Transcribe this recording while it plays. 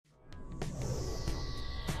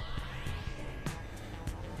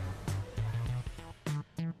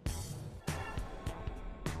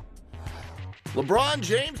LeBron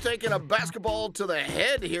James taking a basketball to the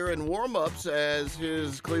head here in warm-ups as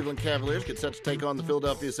his Cleveland Cavaliers get set to take on the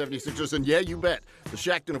Philadelphia 76ers. And yeah, you bet, the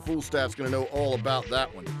Shaqtin' a Fool staff's going to know all about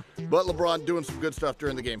that one. But LeBron doing some good stuff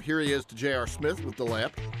during the game. Here he is to J.R. Smith with the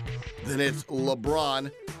layup. Then it's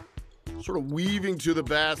LeBron sort of weaving to the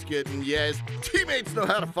basket. And yeah, his teammates know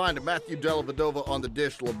how to find him. Matthew Dellavedova on the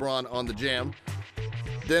dish, LeBron on the jam.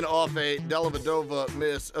 Then off a Dellavedova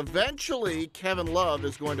miss, eventually Kevin Love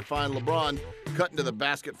is going to find LeBron cutting to the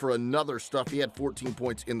basket for another stuff. He had 14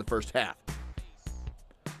 points in the first half.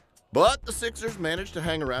 But the Sixers managed to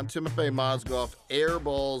hang around. Timofey Mozgov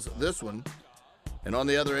airballs this one. And on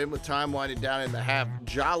the other end, with time winding down in the half,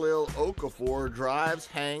 Jahlil Okafor drives,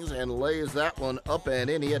 hangs, and lays that one up and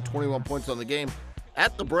in. He had 21 points on the game.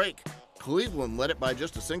 At the break, Cleveland led it by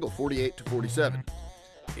just a single, 48-47.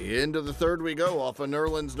 Into the third we go off a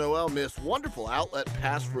Nerlens Noel miss. Wonderful outlet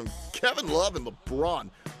pass from Kevin Love and LeBron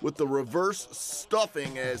with the reverse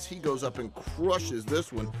stuffing as he goes up and crushes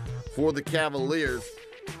this one for the Cavaliers.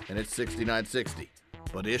 And it's 69-60.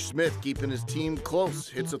 But Ish Smith keeping his team close.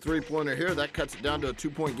 Hits a three-pointer here. That cuts it down to a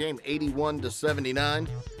two-point game, 81-79.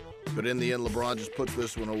 But in the end, LeBron just puts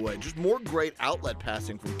this one away. Just more great outlet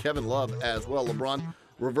passing from Kevin Love as well. LeBron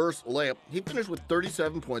reverse layup. He finished with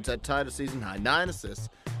 37 points. That tied a season high. 9 assists,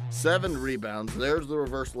 7 rebounds. There's the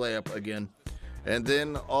reverse layup again. And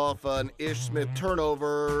then off an Ish Smith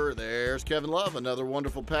turnover, there's Kevin Love. Another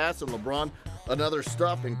wonderful pass. And LeBron, another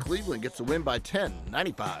stuff. And Cleveland gets a win by 10,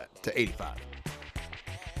 95-85.